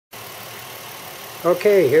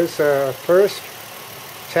Okay, here's the first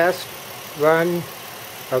test run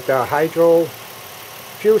of the hydro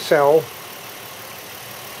fuel cell,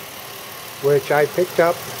 which I picked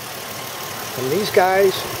up from these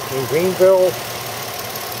guys in Greenville,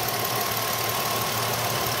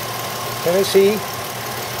 Tennessee,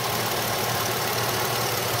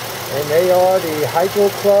 and they are the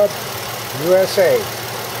HydroClubUSA.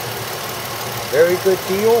 Very good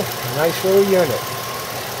deal, nice little unit.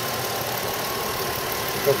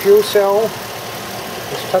 The fuel cell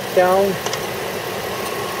is tucked down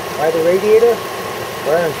by the radiator,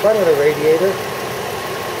 right in front of the radiator,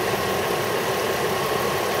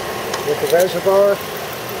 with the reservoir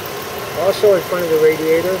also in front of the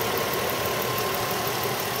radiator.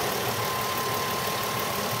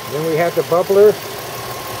 Then we have the bubbler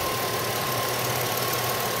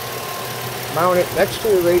mounted next to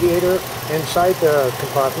the radiator inside the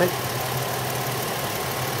compartment.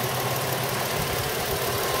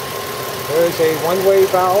 There is a one-way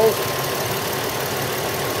valve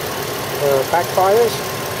for backfires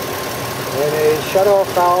and a shut-off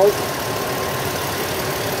valve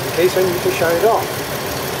in case I need to shut it off.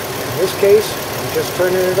 In this case, I'm just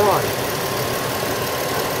turning it on.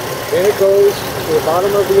 Then it goes to the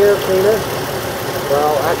bottom of the air cleaner,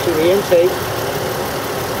 well, actually the intake,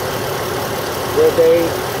 with a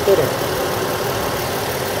fitting.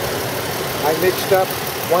 I mixed up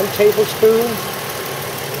 1 tablespoon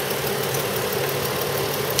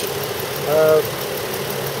of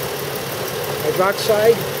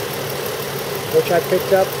hydroxide, which I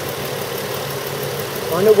picked up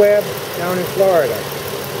on the web down in Florida.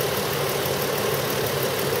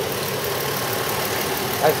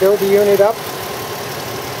 I filled the unit up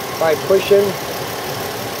by pushing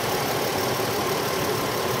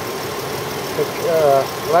the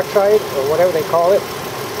electrolyte, or whatever they call it,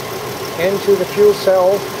 into the fuel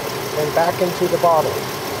cell and back into the bottle.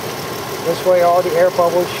 This way all the air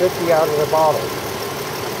bubbles should be out of the bottle.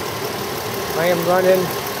 I am running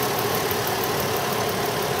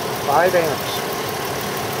 5 amps.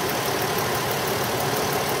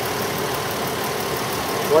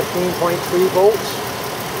 14.3 volts.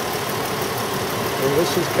 And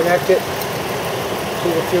this is connected to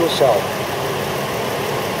the fuel cell.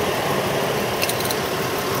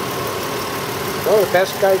 So the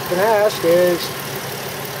best I can ask is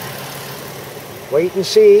wait and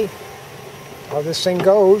see how this thing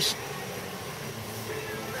goes.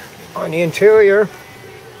 On the interior,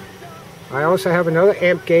 I also have another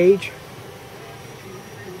amp gauge,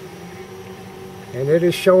 and it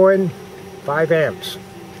is showing 5 amps.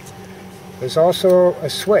 There's also a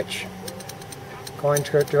switch going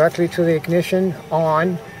directly to the ignition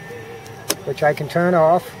on, which I can turn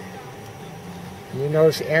off. And you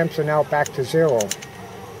notice the amps are now back to 0.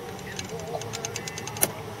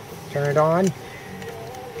 Turn it on.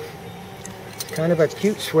 It's kind of a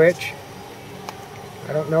cute switch.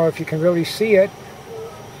 I don't know if you can really see it,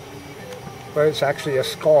 but it's actually a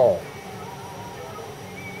skull.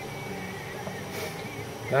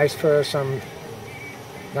 Nice for some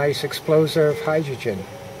nice explosive hydrogen.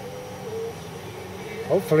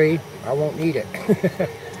 Hopefully I won't need it.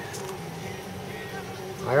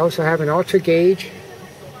 I also have an ultra gauge,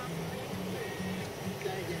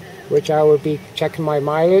 which I will be checking my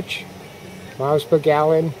mileage, miles per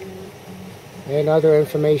gallon, and other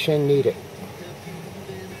information needed.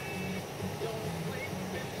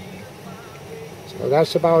 So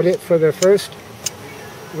that's about it for the first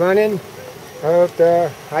running of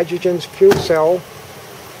the hydrogen fuel cell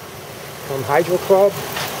from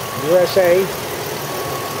HydroClubUSA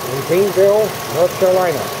in Greenville, North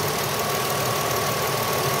Carolina.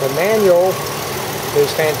 The manual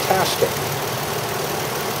is fantastic.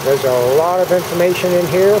 There's a lot of information in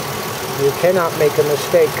here. You cannot make a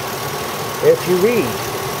mistake if you read,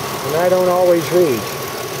 and I don't always read.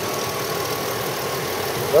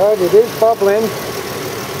 But it is bubbling.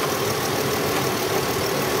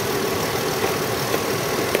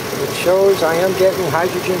 It shows I am getting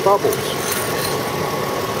hydrogen bubbles.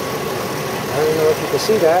 I don't know if you can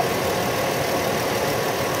see that.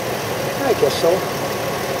 I guess so.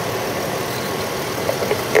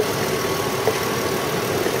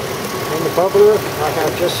 In the bubbler, I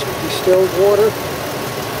have just distilled water.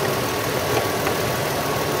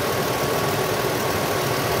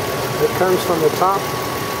 It comes from the top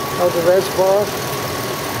of the reservoir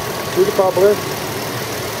to the bubbler.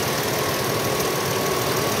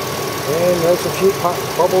 And there's a few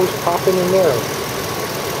bubbles popping in there.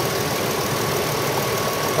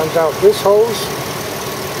 Comes out this hose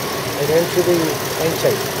and into the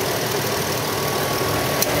intake.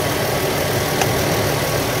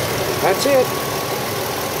 That's it.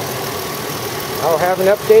 I'll have an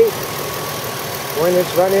update when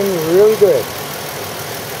it's running really good.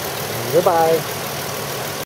 Goodbye.